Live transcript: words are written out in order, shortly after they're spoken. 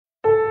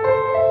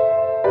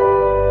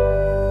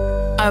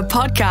A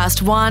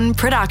Podcast One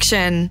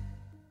production.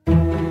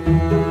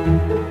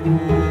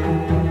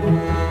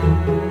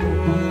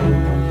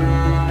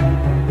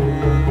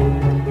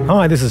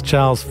 Hi, this is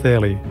Charles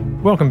Fairlie.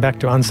 Welcome back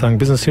to Unsung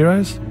Business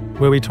Heroes,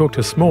 where we talk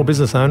to small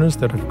business owners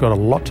that have got a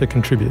lot to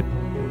contribute.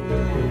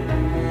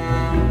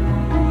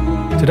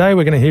 Today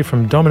we're going to hear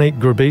from Dominique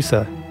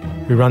Grubisa,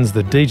 who runs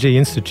the DG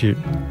Institute,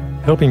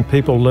 helping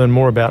people learn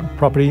more about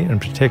property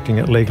and protecting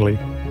it legally.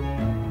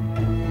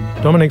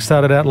 Dominique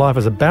started out life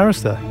as a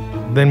barrister,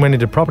 then went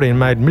into property and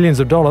made millions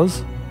of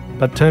dollars,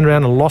 but turned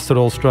around and lost it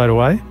all straight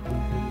away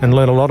and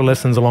learned a lot of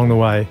lessons along the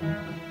way.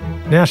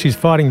 Now she's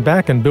fighting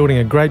back and building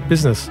a great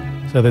business,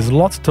 so there's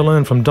lots to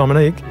learn from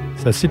Dominique,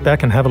 so sit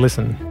back and have a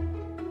listen.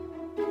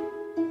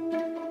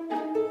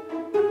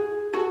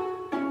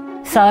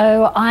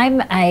 So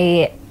I'm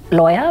a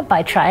lawyer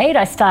by trade.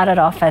 I started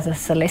off as a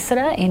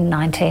solicitor in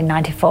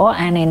 1994,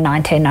 and in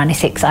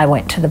 1996 I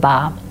went to the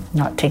bar.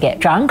 Not to get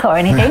drunk or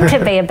anything,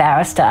 to be a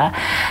barrister.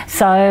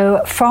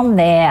 So from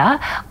there,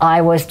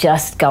 I was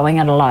just going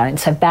it alone.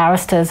 So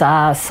barristers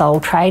are sole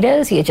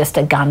traders. You're just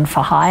a gun for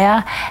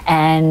hire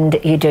and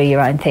you do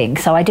your own thing.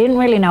 So I didn't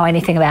really know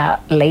anything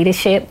about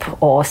leadership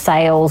or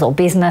sales or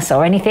business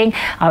or anything.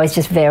 I was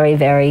just very,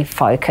 very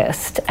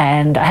focused.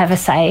 And I have a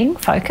saying,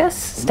 focus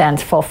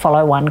stands for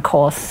follow one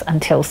course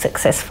until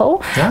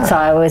successful. Yeah. So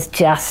I was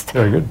just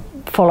very good.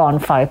 Full on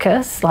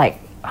focus, like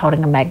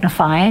holding a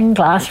magnifying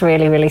glass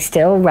really, really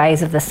still.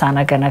 Rays of the sun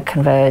are going to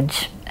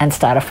converge and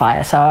start a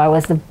fire. So I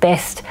was the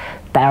best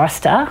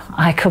barrister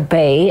I could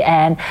be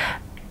and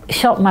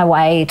shot my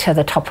way to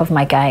the top of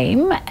my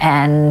game.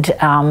 And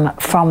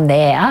from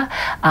there,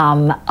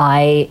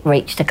 I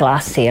reached a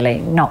glass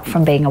ceiling, not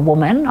from being a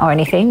woman or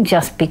anything,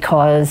 just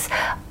because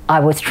I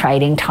was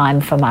trading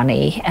time for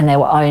money and there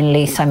were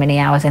only so many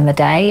hours in the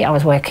day. I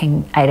was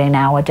working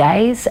 18-hour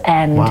days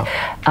and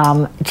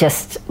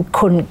just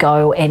couldn't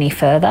go any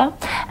further.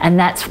 And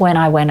that's when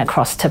I went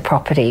across to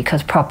property,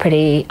 because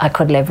property, I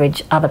could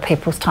leverage other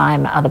people's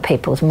time, other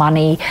people's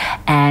money,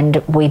 and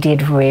we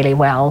did really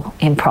well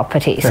in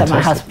property. Fantastic. So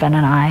my husband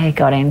and I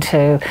got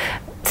into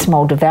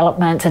small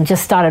developments and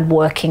just started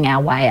working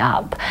our way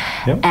up.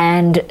 Yep.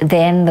 And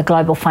then the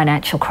global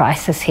financial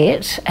crisis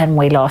hit and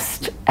we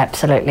lost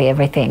absolutely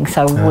everything.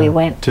 So we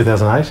went...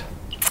 2008?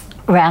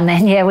 Around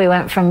then, yeah, we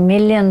went from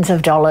millions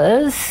of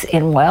dollars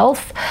in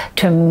wealth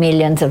to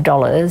millions of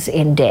dollars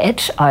in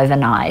debt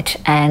overnight.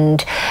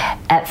 And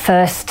at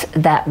first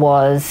that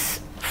was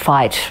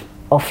fight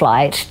or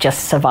flight,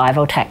 just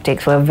survival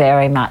tactics. Were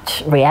very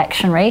much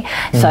reactionary.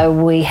 So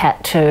we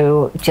had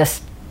to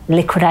just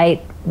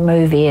liquidate,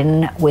 move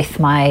in with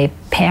my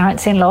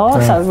parents-in-law.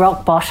 So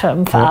rock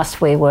bottom for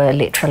us, we were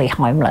literally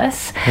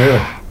homeless. Really?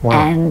 Wow.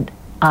 And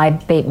I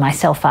beat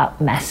myself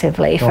up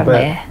massively from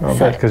there. I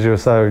bet, because you were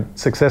so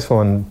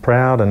successful and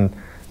proud, and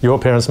your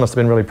parents must have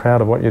been really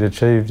proud of what you'd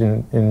achieved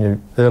in your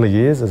early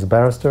years as a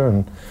barrister,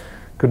 and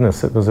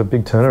goodness, it was a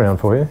big turnaround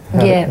for you.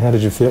 How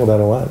did you feel that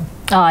away?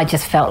 Oh, I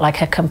just felt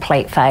like a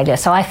complete failure.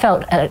 So I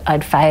felt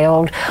I'd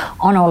failed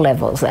on all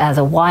levels, as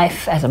a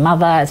wife, as a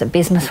mother, as a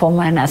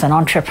businesswoman, as an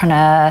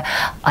entrepreneur.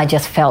 I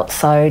just felt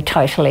so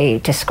totally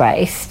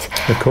disgraced.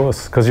 Of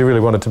course, because you really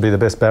wanted to be the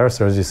best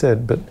barrister, as you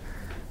said, but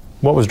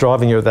what was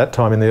driving you at that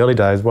time in the early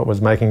days? What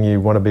was making you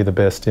want to be the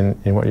best in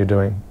what you're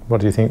doing? What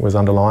do you think was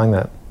underlying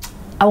that?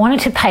 I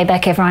wanted to pay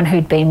back everyone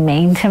who'd been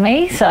mean to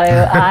me. So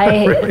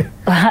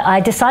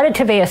I decided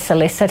to be a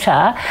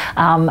solicitor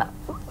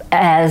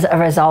as a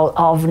result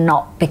of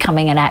not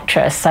becoming an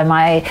actress. So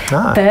my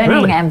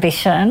burning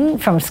ambition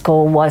from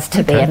school was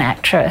to be an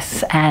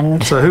actress.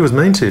 And so who was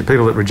mean to you?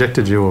 People that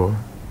rejected you? Or?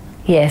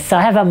 Yes,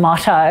 I have a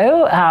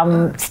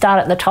motto,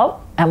 start at the top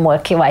and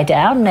work your way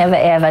down. Never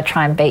ever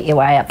try and beat your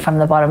way up from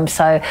the bottom.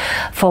 So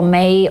for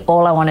me,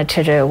 all I wanted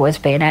to do was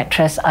be an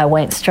actress. I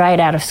went straight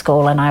out of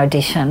school and I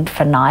auditioned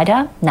for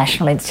NIDA,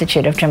 National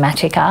Institute of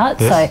Dramatic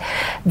Arts. Yes. So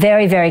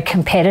very, very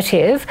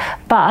competitive.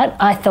 But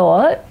I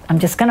thought, I'm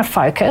just going to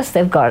focus.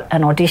 They've got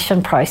an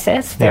audition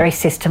process, very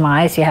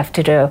systemised. You have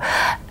to do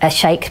a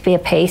Shakespeare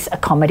piece, a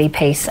comedy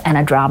piece and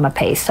a drama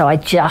piece. So I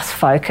just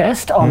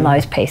focused on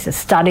those pieces,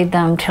 studied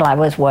them till I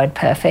was word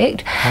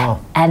perfect.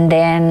 Wow. And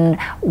then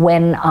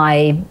when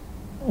I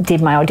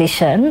did my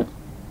audition,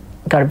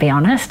 got to be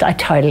honest, I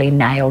totally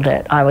nailed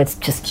it. I was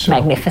just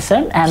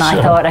magnificent. And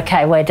I thought,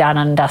 okay, we're done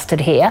and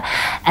dusted here.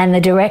 And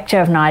the director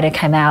of NIDA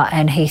came out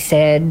and he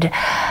said,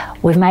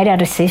 we've made our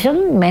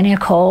decision. Many are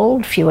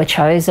called, few are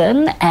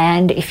chosen.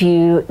 And if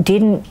you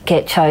didn't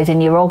get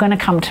chosen, you're all going to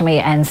come to me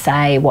and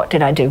say, what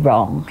did I do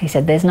wrong? He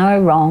said, there's no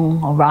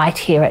wrong or right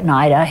here at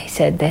NIDA. He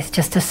said, there's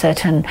just a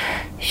certain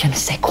je ne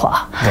sais quoi,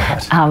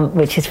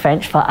 which is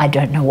French for I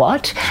don't know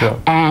what. Sure.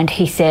 And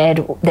he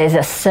said, there's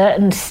a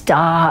certain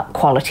star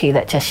quality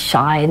that just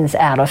shines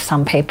out of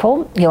some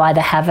people. You either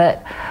have it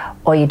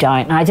or you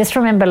don't. And I just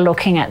remember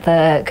looking at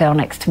the girl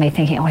next to me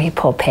thinking, oh, you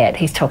poor pet,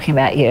 he's talking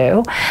about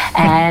you.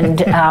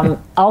 And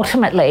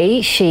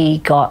ultimately she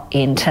got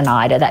into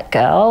NIDA, that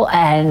girl,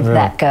 and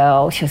that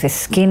girl, she was this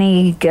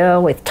skinny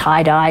girl with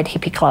tie-dyed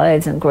hippie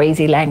clothes and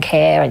greasy lank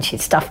hair, and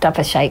she'd stuffed up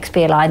her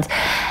Shakespeare lines.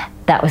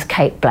 that was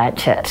Kate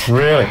Blanchett.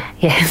 Really?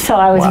 Yeah, so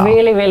I was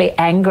really, really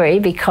angry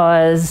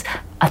because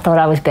I thought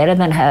I was better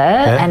than her,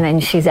 and then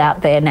she's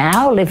out there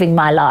now living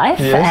my life.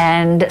 Yes.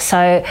 And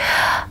so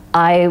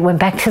I went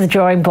back to the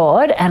drawing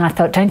board and I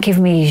thought, don't give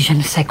me je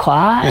ne sais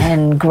quoi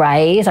and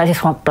greys. I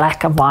just want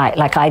black and white.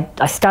 Like I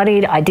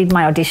studied, I did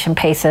my audition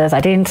pieces,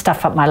 I didn't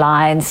stuff up my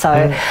lines.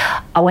 So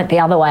I went the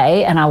other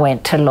way and I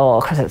went to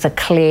law because it's a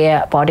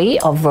clear body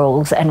of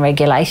rules and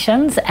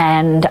regulations.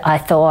 And I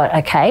thought,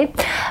 okay,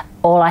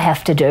 all I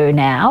have to do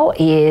now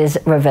is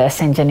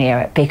reverse engineer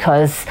it,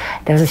 because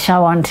there was a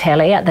show on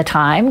telly at the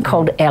time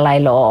called LA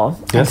Law.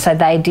 Yes. And so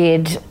they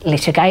did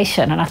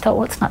litigation. And I thought,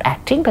 well, it's not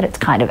acting, but it's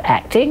kind of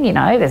acting. You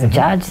know, there's a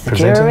judge, the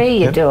jury,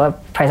 you do a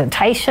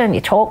presentation, you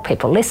talk,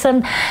 people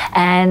listen.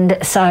 And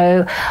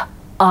so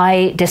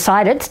I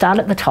decided, start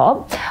at the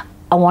top.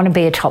 I want to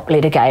be a top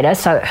litigator.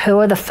 So who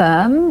are the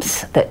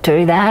firms that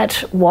do that?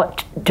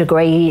 What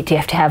degree do you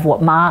have to have?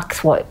 What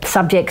marks? What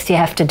subjects do you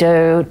have to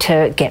do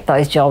to get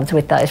those jobs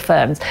with those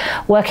firms?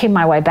 Working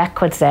my way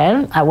backwards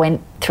then, I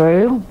went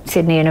through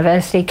Sydney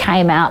University,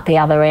 came out the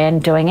other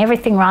end doing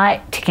everything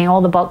right, ticking all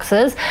the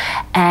boxes,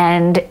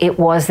 and it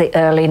was the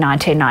early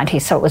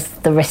 1990s, so it was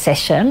the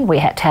recession we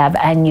had to have,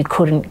 and you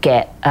couldn't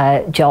get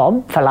a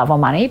job for love or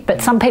money,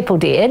 but some people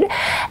did.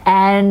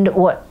 And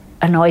what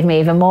annoyed me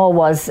even more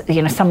was,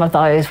 you know, some of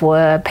those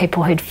were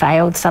people who'd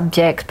failed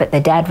subjects, but their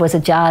dad was a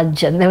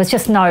judge, and there was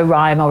just no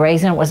rhyme or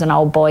reason. It was an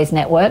old boys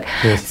network.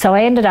 Yes. So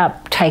I ended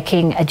up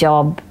taking a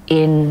job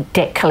in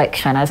debt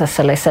collection as a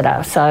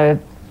solicitor. So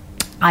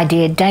I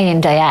did day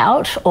in, day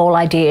out. All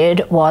I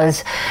did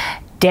was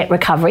debt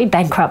recovery,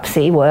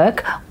 bankruptcy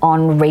work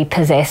on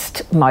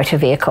repossessed motor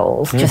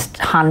vehicles, just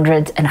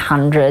hundreds and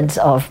hundreds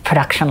of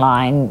production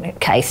line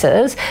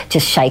cases,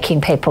 just shaking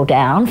people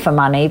down for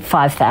money,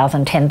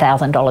 $5,000,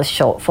 $10,000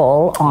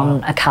 shortfall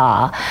on a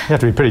car. You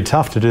have to be pretty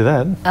tough to do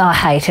that. I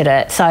hated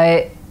it.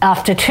 So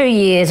after 2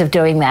 years of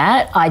doing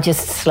that, I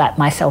just slapped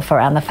myself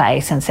around the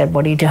face and said,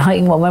 what are you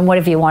doing, woman?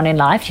 Whatever you want in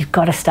life, you've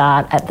got to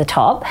start at the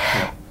top.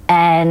 Yeah.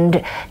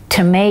 And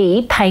to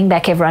me, paying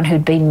back everyone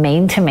who'd been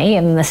mean to me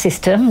in the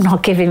system,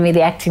 not giving me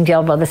the acting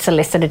job or the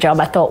solicitor job,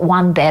 I thought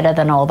one better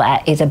than all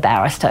that is a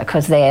barrister,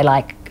 because they're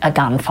like a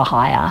gun for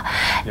hire.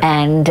 Yep.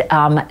 And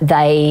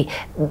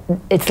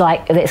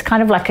it's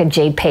kind of like a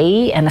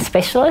GP and a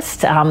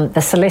specialist.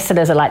 The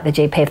solicitors are like the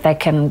GP. If they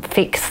can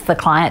fix the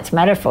client's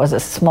matter, if it was a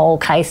small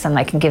case and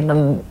they can give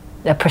them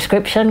a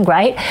prescription,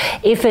 great.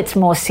 If it's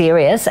more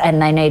serious and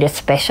they need a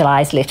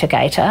specialised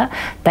litigator,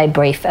 they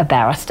brief a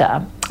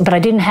barrister. But I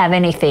didn't have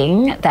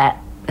anything that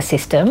the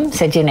system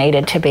said you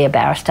needed to be a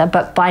barrister.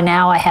 But by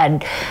now I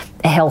had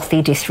a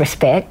healthy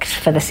disrespect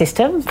for the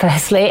system,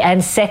 firstly.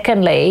 And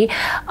secondly,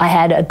 I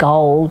had a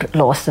gold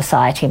Law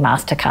Society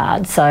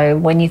MasterCard. So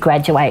when you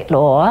graduate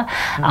law,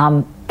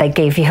 they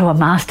give you a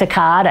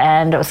MasterCard,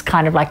 and it was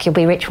kind of like, you'll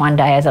be rich one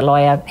day as a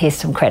lawyer, here's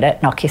some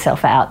credit, knock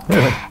yourself out.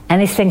 Really? And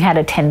this thing had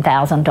a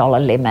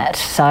 $10,000 limit.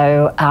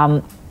 So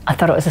I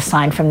thought it was a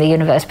sign from the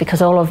universe,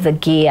 because all of the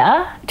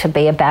gear to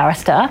be a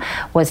barrister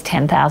was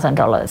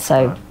 $10,000.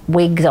 So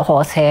wigs are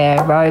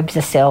horsehair, robes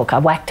are silk. I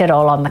whacked it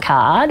all on the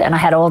card, and I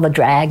had all the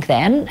drag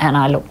then, and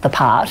I looked the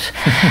part.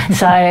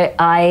 So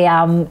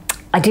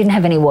I didn't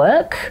have any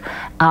work,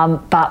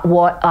 but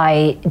what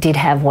I did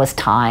have was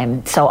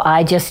time. So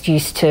I just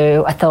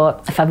I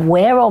thought, if I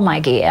wear all my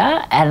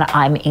gear and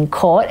I'm in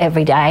court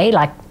every day,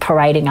 like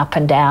parading up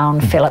and down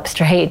Phillip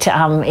Street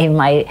in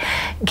my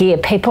gear,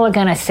 people are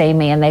going to see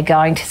me and they're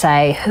going to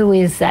say, who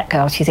is that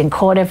girl? She's in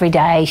court every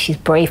day, she's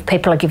briefed,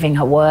 people are giving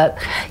her work,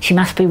 she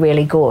must be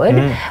really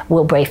good,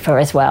 we'll brief her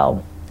as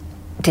well.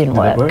 Didn't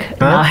work.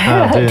 No,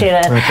 it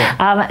didn't.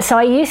 Okay. So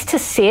I used to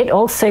sit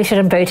all suited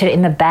and booted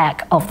in the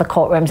back of the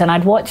courtrooms, and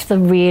I'd watch the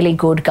really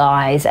good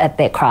guys at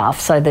their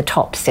craft, so the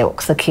top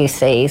silks, the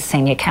QCs,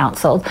 senior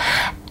counsels,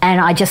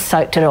 and I just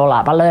soaked it all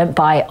up. I learnt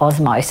by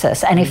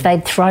osmosis, and if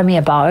they'd throw me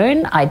a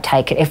bone, I'd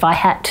take it. If I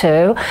had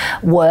to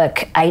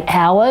work 8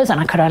 hours and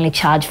I could only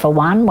charge for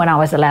one when I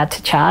was allowed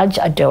to charge,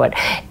 I'd do it.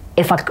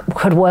 If I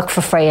could work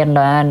for free and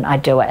learn,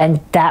 I'd do it. And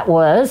that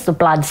was the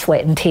blood,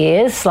 sweat and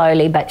tears,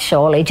 slowly but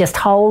surely, just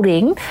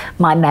holding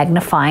my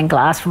magnifying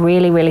glass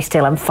really, really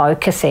still and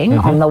focusing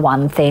on the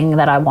one thing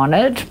that I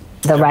wanted.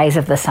 The rays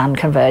of the sun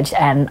converged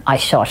and I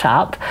shot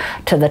up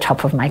to the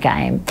top of my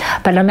game.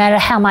 But no matter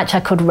how much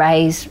I could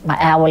raise my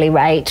hourly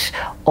rate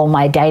or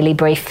my daily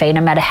brief fee,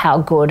 no matter how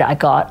good I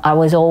got, I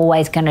was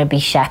always going to be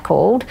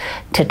shackled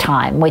to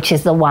time, which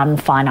is the one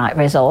finite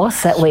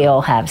resource that we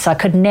all have. So I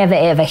could never,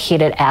 ever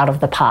hit it out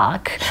of the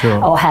park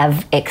or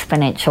have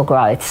exponential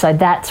growth. So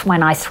that's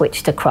when I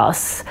switched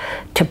across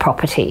to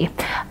property.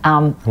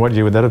 What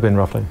year would that have been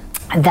roughly?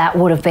 That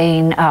would have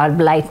been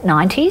late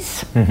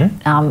 90s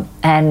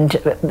and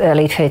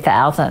early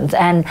 2000s.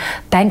 And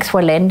banks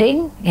were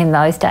lending in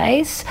those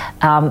days.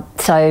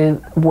 So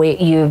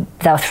they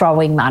were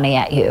throwing money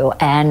at you.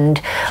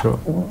 And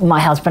my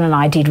husband and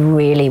I did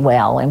really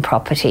well in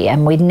property.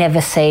 And we'd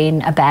never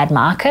seen a bad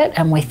market.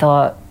 And we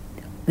thought,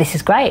 this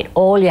is great.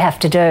 All you have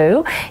to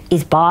do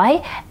is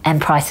buy,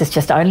 and prices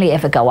just only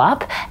ever go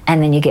up,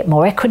 and then you get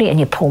more equity and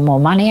you pull more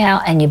money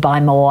out and you buy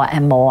more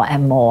and more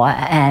and more,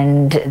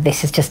 and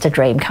this is just a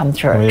dream come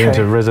true. Are you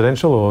into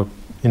residential or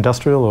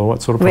industrial, or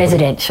what sort of property?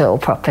 Residential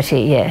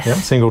property, yes. Yeah,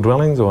 single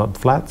dwellings or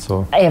flats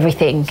or?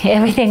 Everything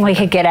we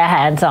could get our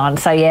hands on.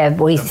 So yeah,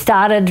 we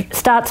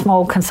start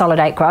small,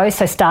 consolidate, grow.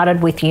 So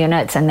started with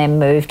units and then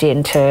moved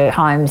into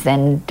homes,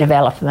 then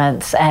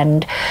developments,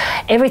 and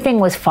everything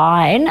was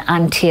fine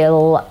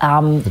until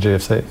the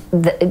GFC.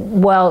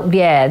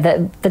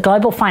 The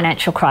global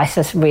financial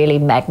crisis really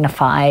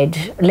magnified.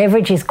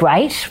 Leverage is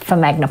great for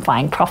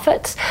magnifying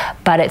profits,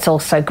 but it's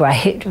also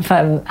great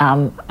for,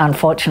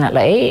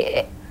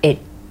 unfortunately, it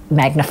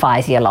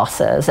magnifies your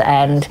losses,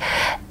 and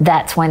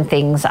that's when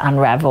things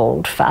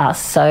unravelled for us.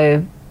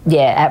 So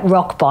yeah, at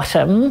rock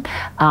bottom,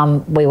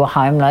 we were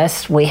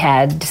homeless. We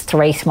had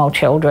 3 small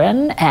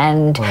children,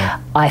 and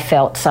I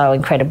felt so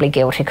incredibly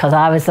guilty because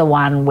I was the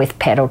one with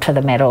pedal to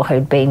the metal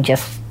who'd been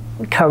just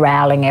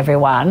corralling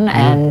everyone,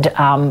 and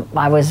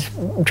I was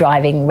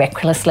driving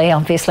recklessly,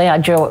 obviously. I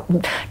drove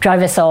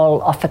us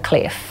all off a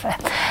cliff.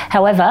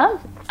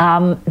 However,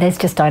 there's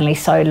just only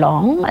so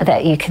long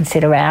that you can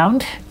sit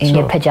around in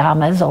your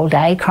pyjamas all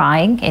day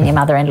crying in your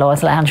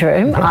mother-in-law's lounge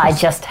room. I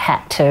just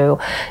had to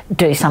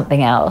do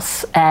something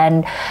else.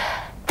 And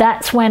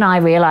that's when I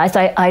realised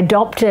I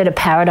adopted a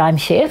paradigm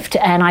shift,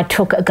 and I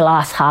took a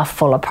glass half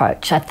full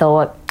approach. I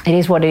thought, it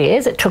is what it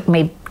is. It took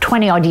me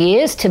 20 odd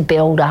years to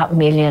build up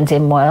millions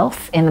in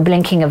wealth. In the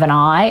blinking of an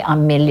eye,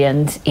 I'm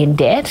millions in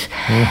debt,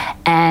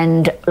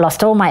 and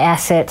lost all my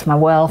assets, my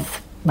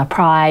wealth, my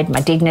pride,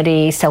 my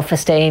dignity,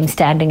 self-esteem,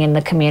 standing in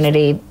the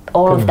community.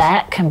 All of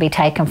that can be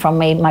taken from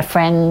me, my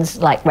friends,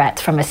 like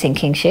rats from a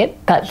sinking ship.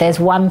 But there's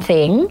one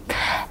thing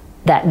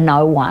that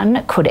no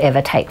one could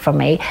ever take from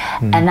me,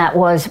 and that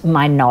was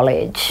my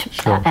knowledge.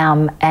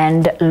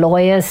 And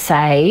lawyers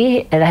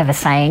say, they have a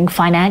saying,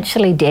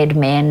 financially dead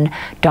men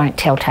don't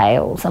tell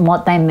tales. And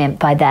what they meant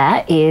by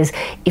that is,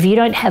 if you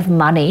don't have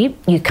money,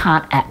 you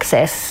can't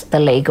access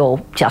the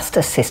legal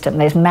justice system.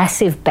 There's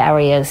massive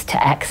barriers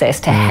to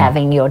access to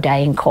having your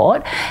day in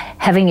court,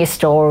 having your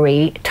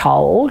story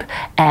told,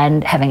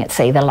 and having it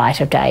see the light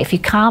of day. If you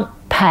can't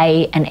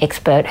pay an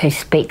expert who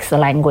speaks the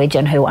language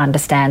and who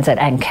understands it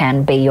and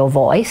can be your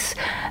voice,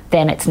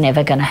 then it's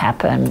never going to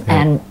happen.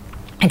 And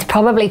it's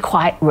probably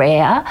quite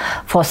rare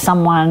for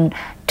someone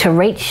to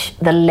reach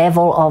the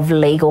level of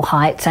legal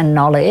heights and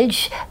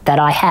knowledge that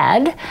I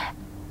had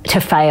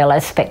to fail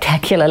as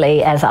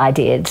spectacularly as I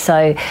did.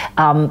 So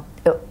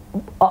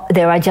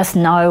there are just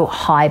no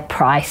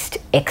high-priced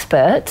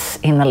experts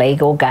in the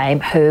legal game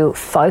who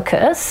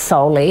focus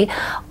solely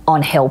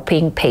on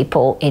helping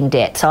people in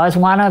debt. So I was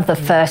one of the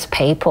first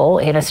people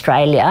in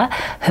Australia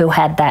who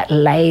had that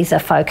laser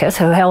focus,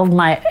 who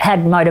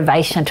had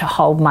motivation to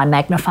hold my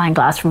magnifying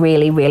glass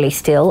really, really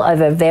still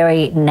over a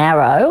very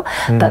narrow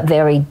but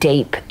very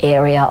deep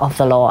area of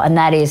the law, and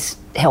that is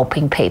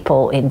helping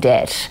people in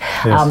debt.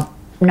 Yes.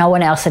 No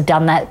one else had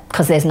done that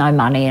because there's no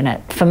money in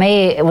it. For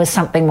me, it was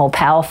something more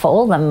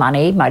powerful than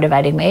money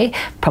motivating me.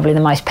 Probably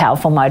the most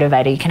powerful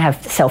motivator you can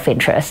have,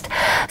 self-interest.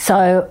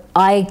 So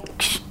I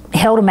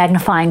held a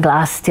magnifying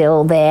glass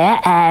still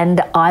there, and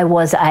I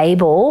was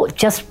able,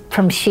 just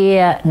from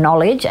sheer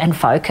knowledge and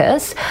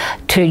focus,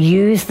 to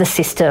use the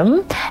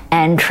system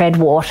and tread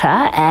water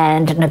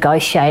and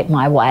negotiate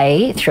my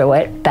way through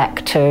it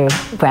back to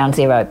ground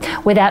zero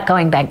without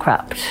going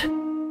bankrupt.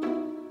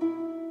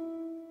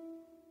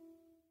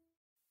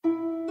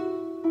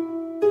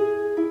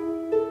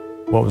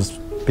 What was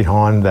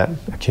behind that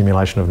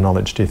accumulation of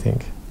knowledge, do you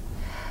think?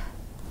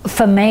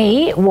 For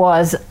me,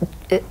 was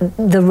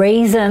the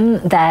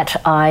reason that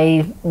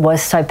I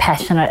was so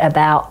passionate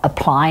about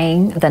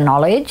applying the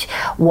knowledge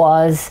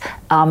was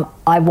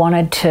I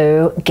wanted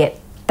to get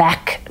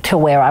back to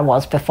where I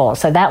was before.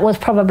 So that was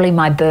probably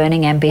my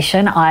burning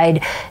ambition.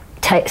 I'd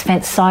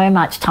spent so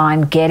much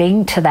time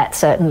getting to that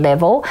certain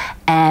level,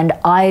 and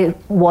I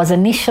was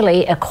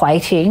initially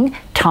equating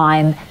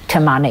time to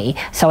money.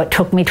 So it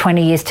took me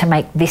 20 years to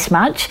make this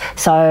much,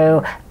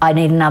 so I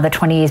need another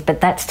 20 years,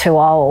 but that's too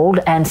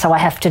old, and so I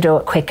have to do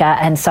it quicker.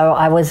 And so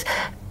I was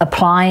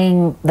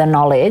applying the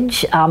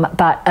knowledge,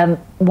 but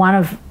one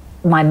of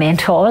my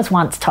mentors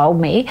once told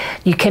me,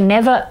 you can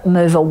never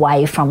move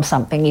away from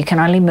something, you can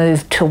only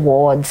move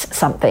towards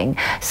something.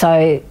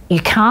 So you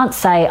can't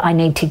say, I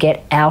need to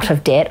get out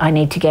of debt, I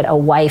need to get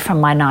away from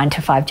my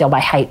 9-to-5 job, I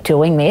hate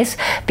doing this,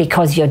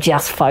 because you're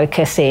just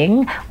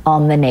focusing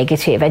on the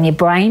negative. And your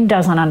brain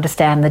doesn't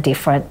understand the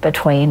difference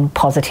between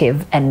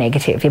positive and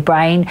negative. Your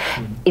brain,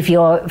 if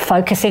you're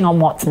focusing on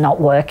what's not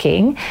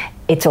working,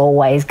 it's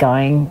always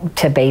going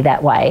to be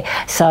that way.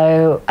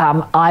 So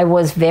I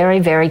was very,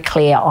 very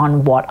clear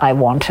on what I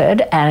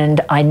wanted, and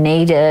I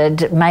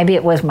needed, maybe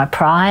it was my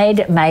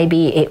pride,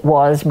 maybe it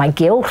was my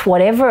guilt,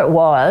 whatever it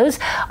was,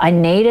 I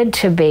needed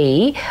to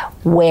be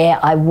where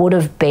I would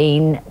have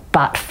been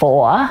but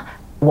for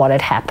what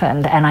had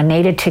happened, and I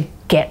needed to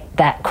get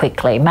that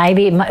quickly.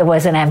 Maybe it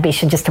was an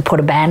ambition just to put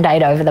a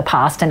Band-Aid over the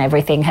past and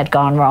everything had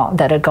gone wrong.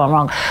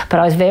 But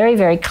I was very,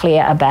 very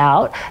clear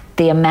about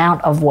the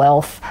amount of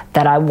wealth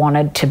that I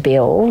wanted to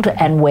build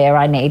and where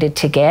I needed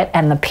to get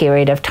and the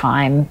period of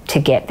time to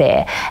get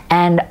there.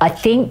 And I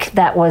think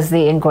that was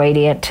the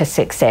ingredient to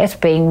success,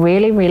 being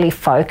really, really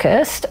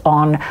focused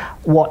on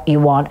what you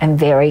want and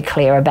very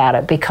clear about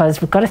it,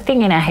 because we've got a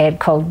thing in our head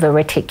called the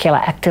reticular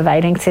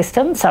activating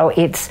system. So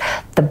it's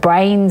the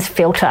brain's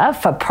filter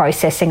for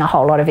processing a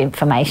whole lot of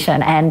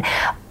information. And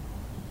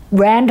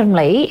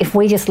randomly, if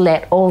we just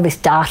let all this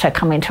data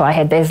come into our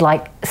head, there's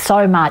like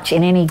so much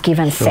in any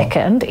given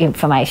second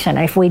information.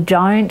 If we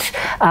don't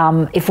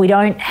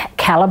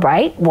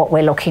calibrate what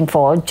we're looking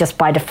for, just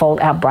by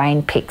default, our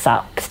brain picks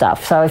up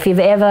stuff. So if you've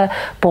ever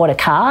bought a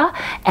car,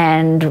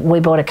 and we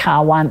bought a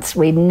car once,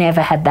 we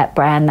never had that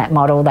brand, that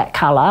model, that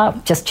colour,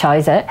 just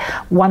chose it.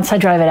 Once I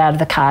drove it out of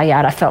the car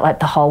yard, I felt like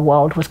the whole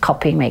world was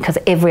copying me, because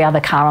every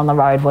other car on the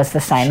road was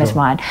the same as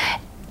mine.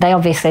 They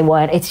obviously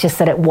weren't. It's just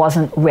that it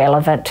wasn't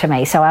relevant to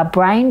me. So our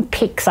brain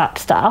picks up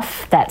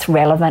stuff that's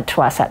relevant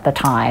to us at the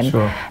time.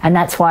 Sure. And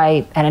that's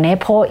why at an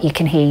airport you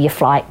can hear your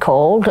flight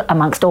called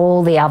amongst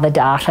all the other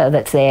data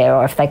that's there,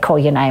 or if they call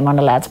your name on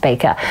a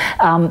loudspeaker.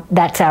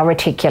 That's our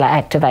reticular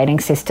activating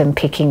system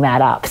picking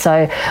that up.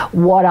 So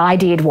what I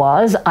did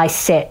was I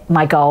set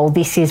my goal.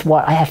 This is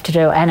what I have to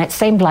do. And it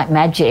seemed like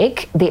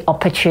magic. The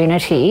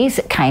opportunities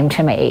came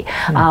to me.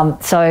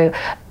 So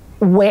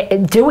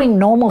doing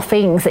normal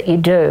things that you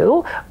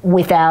do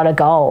without a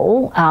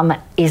goal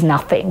is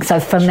nothing. So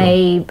for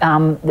me,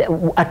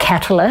 a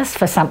catalyst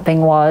for something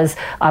was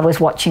I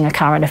was watching a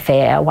current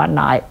affair one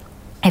night.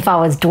 If I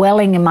was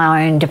dwelling in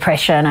my own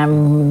depression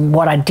and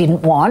what I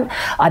didn't want,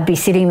 I'd be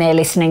sitting there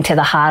listening to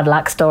the hard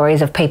luck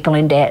stories of people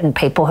in debt and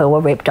people who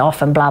were ripped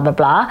off and blah, blah,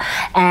 blah.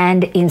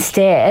 And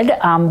instead,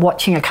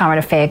 watching a current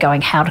affair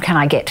going, how can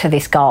I get to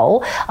this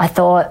goal? I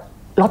thought,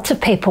 lots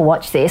of people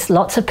watch this.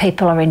 Lots of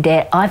people are in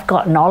debt. I've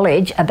got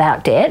knowledge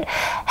about debt.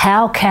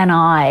 How can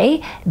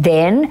I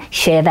then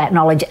share that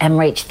knowledge and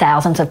reach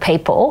thousands of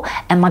people?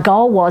 And my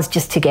goal was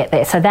just to get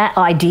there. So that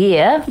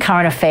idea,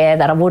 current affair,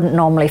 that I wouldn't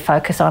normally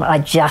focus on, I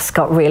just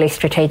got really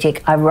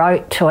strategic. I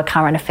wrote to a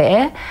current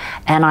affair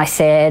and I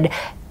said,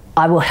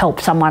 I will help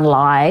someone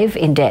live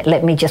in debt.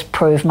 Let me just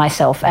prove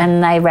myself.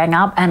 And they rang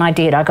up and I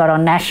did. I got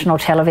on national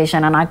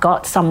television and I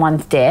got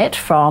someone's debt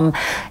from,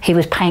 he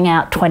was paying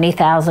out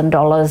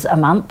 $20,000 a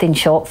month in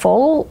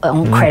shortfall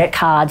on credit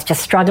cards,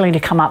 just struggling to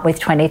come up with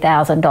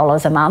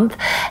 $20,000 a month.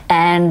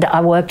 And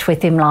I worked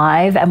with him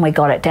live and we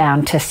got it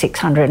down to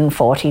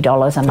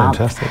 $640 a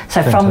month.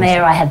 So from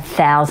there I had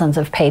thousands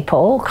of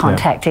people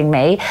contacting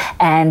me,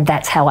 and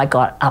that's how I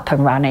got up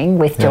and running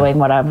with doing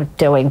what I'm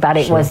doing. But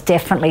it was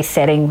definitely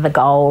setting the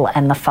goal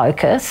and the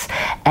focus,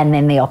 and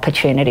then the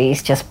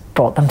opportunities just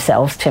brought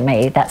themselves to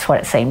me. That's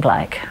what it seemed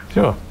like.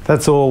 Sure.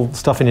 That's all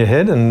stuff in your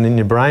head and in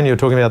your brain. You're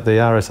talking about the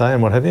RSA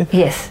and what have you?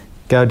 Yes.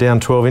 Go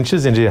down 12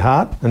 inches into your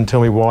heart and tell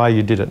me why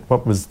you did it.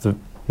 What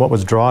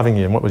was driving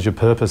you and what was your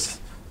purpose,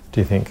 do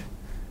you think?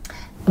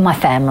 My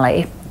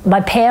family. My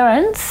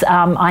parents,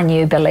 I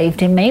knew,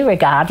 believed in me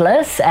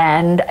regardless,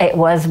 and it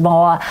was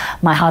more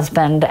my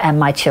husband and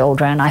my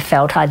children. I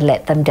felt I'd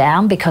let them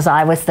down because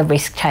I was the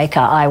risk taker,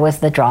 I was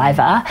the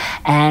driver,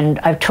 and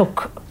I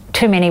took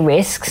too many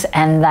risks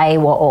and they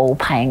were all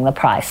paying the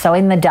price. So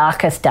in the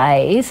darkest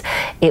days,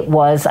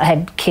 I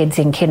had kids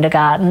in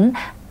kindergarten,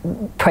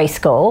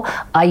 preschool.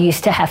 I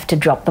used to have to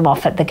drop them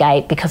off at the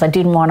gate because I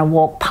didn't want to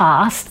walk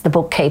past the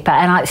bookkeeper,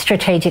 and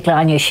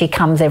I knew she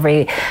comes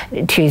every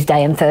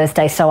Tuesday and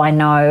Thursday, so I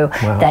know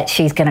that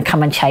she's going to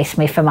come and chase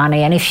me for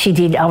money. And if she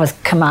did, I was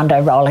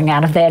commando rolling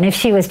out of there, and if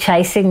she was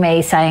chasing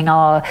me saying,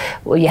 oh,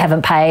 well, you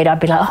haven't paid, I'd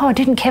be like, oh,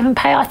 didn't Kevin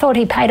pay? I thought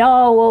he paid.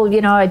 Oh,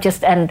 well, I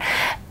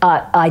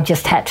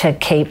just had to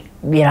keep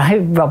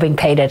robbing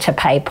Peter to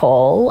pay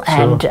Paul.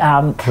 Sure.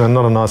 And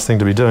not a nice thing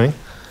to be doing.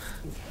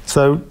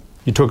 So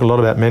you talk a lot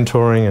about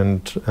mentoring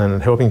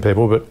and helping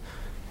people, but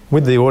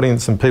with the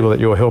audience and people that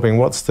you're helping,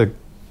 what's the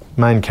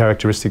main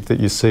characteristic that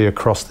you see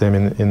across them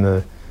in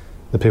the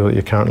people that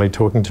you're currently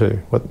talking to?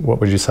 What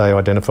would you say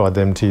identified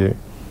them to you?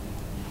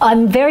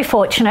 I'm very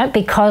fortunate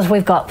because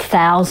we've got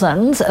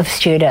thousands of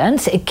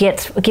students. It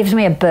gives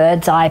me a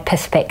bird's eye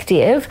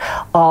perspective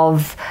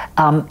of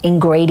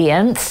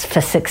ingredients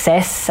for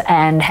success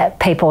and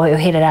people who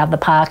hit it out of the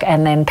park,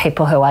 and then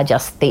people who are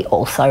just the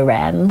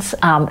also-rans.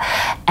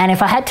 And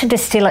if I had to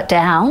distill it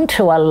down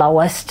to a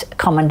lowest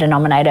common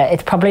denominator,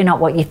 it's probably not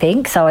what you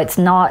think. So it's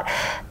not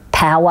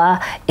power,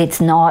 it's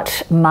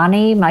not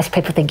money. Most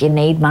people think you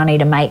need money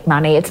to make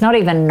money. It's not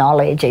even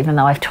knowledge, even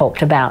though I've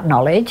talked about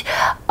knowledge.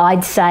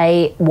 I'd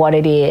say what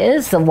it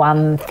is, the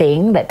one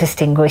thing that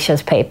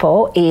distinguishes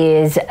people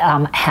is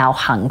how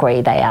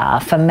hungry they are.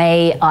 For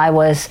me, I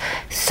was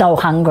so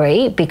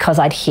hungry because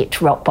I'd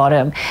hit rock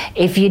bottom.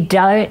 If you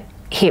don't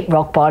hit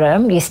rock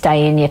bottom, you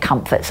stay in your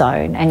comfort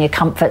zone, and your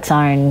comfort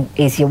zone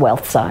is your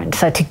wealth zone.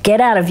 So to get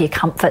out of your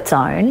comfort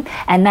zone,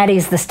 and that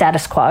is the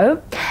status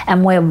quo,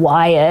 and we're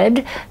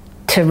wired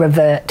to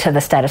revert to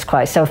the status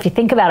quo. So if you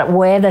think about it,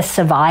 we're the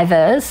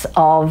survivors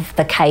of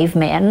the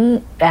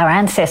cavemen. Our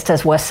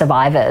ancestors were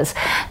survivors.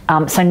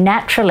 So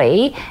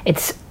naturally,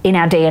 it's in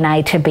our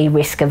DNA to be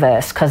risk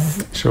averse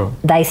because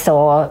they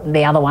saw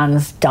the other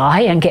ones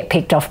die and get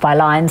picked off by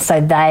lions, so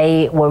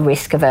they were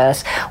risk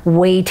averse.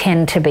 We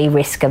tend to be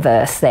risk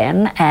averse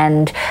then,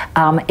 and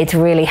it's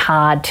really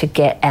hard to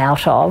get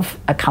out of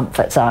a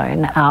comfort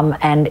zone,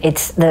 and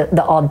it's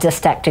the odds are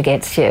stacked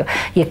against you.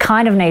 You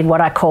kind of need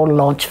what I call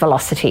launch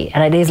velocity,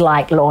 and it is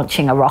like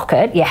launching a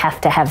rocket. You have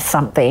to have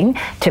something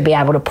to be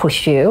able to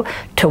push you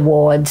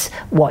towards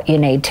what you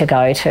need to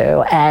go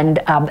to, and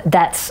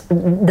that's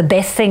the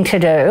best thing to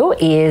do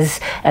is,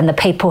 and the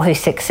people who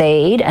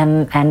succeed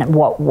and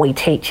what we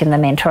teach in the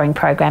mentoring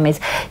program is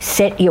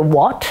set your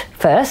what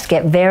first,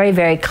 get very,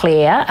 very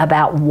clear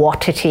about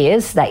what it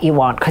is that you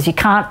want, because you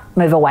can't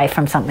move away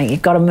from something,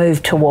 you've got to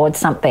move towards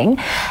something.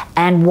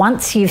 And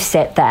once you've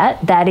set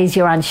that, that is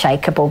your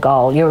unshakable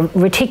goal. Your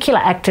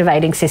reticular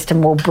activating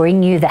system will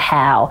bring you the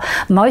how.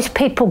 Most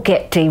people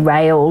get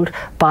derailed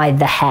by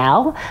the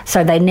how,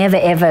 so they never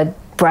ever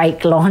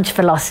break launch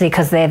velocity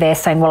because they're there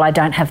saying, well, I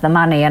don't have the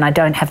money and I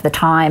don't have the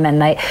time,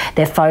 and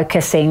they're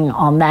focusing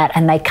on that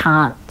and they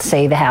can't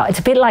see the how. It's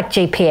a bit like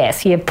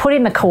GPS. You put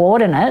in the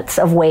coordinates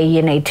of where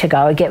you need to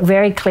go, get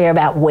very clear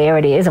about where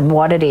it is and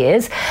what it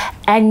is,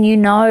 and you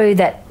know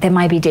that there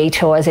may be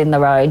detours in the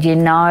road. You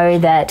know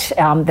that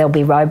there'll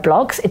be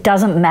roadblocks. It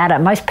doesn't matter.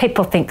 Most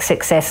people think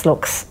success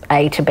looks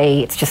A to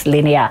B. It's just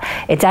linear.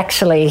 It's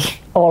actually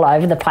all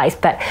over the place.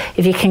 But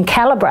if you can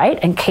calibrate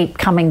and keep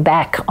coming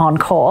back on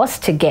course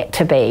to get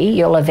to B,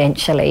 you'll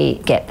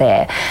eventually get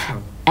there.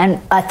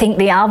 And I think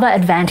the other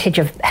advantage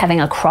of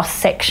having a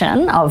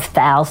cross-section of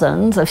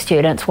thousands of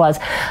students was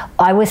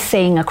I was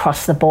seeing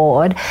across the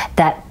board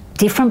that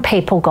different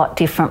people got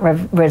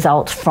different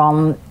results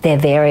from their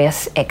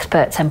various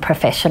experts and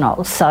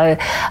professionals. So,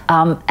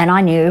 and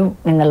I knew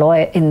in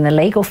the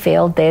legal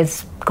field,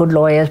 there's good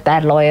lawyers,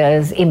 bad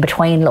lawyers, in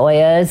between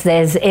lawyers.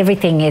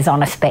 Everything is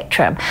on a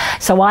spectrum.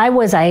 So I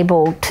was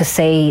able to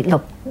see,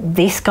 look,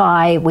 this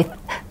guy with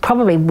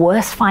probably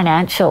worse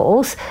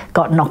financials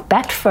got knocked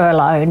back for a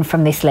loan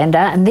from this lender,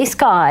 and this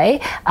guy,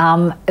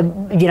 who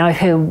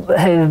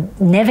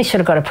never should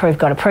have got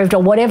approved,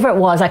 or whatever it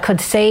was. I could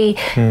see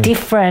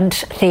different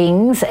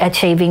things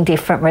achieving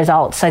different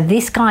results. So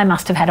this guy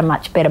must have had a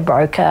much better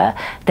broker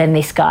than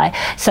this guy.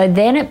 So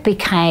then it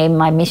became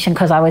my mission,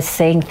 because I was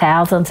seeing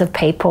thousands of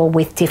people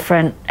with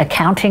different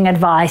accounting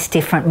advice,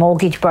 different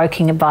mortgage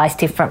broking advice,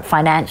 different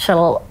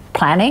financial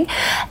planning,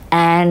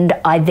 and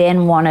I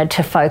then wanted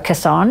to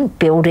focus on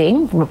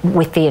building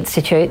with the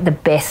Institute the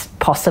best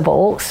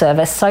possible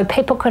service so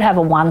people could have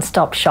a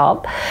one-stop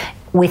shop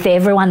with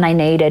everyone they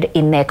needed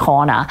in their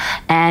corner.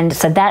 And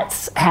so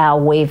that's how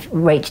we've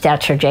reached our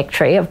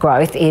trajectory of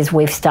growth, is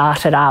we've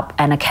started up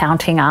an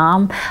accounting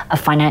arm, a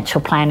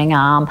financial planning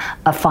arm,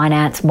 a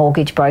finance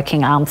mortgage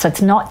broking arm. So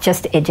it's not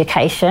just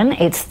education,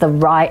 it's the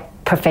right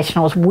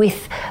professionals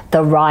with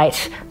the right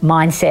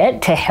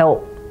mindset to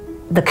help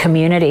the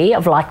community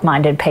of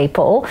like-minded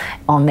people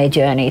on their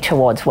journey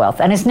towards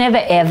wealth. And it's never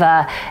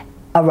ever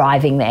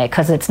arriving there,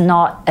 because it's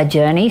not a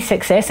journey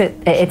success.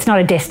 It's not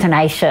a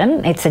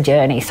destination, it's a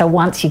journey. So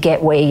once you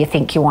get where you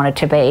think you want it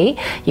to be,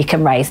 you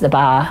can raise the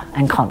bar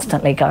and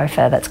constantly go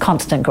further. It's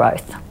constant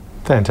growth.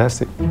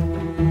 Fantastic.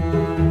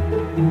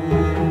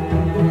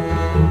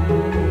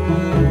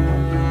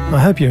 I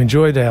hope you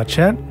enjoyed our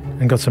chat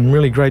and got some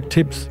really great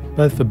tips,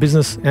 both for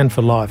business and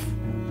for life.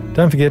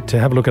 Don't forget to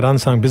have a look at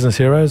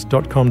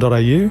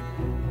unsungbusinessheroes.com.au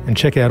and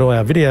check out all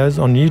our videos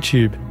on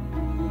YouTube.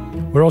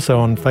 We're also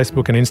on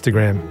Facebook and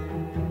Instagram.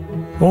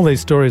 All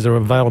these stories are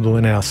available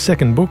in our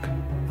second book,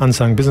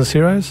 Unsung Business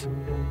Heroes,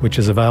 which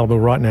is available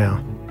right now.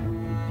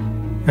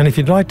 And if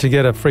you'd like to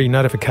get a free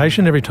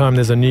notification every time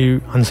there's a new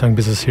Unsung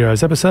Business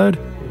Heroes episode,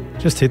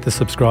 just hit the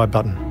subscribe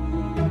button.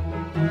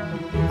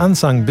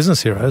 Unsung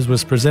Business Heroes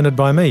was presented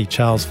by me,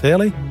 Charles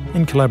Fairlie,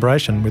 in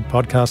collaboration with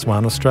Podcast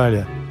One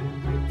Australia.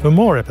 For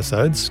more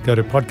episodes, go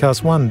to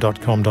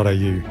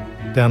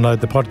podcastone.com.au, download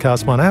the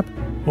Podcast One app,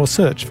 or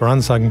search for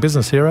Unsung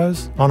Business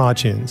Heroes on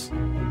iTunes.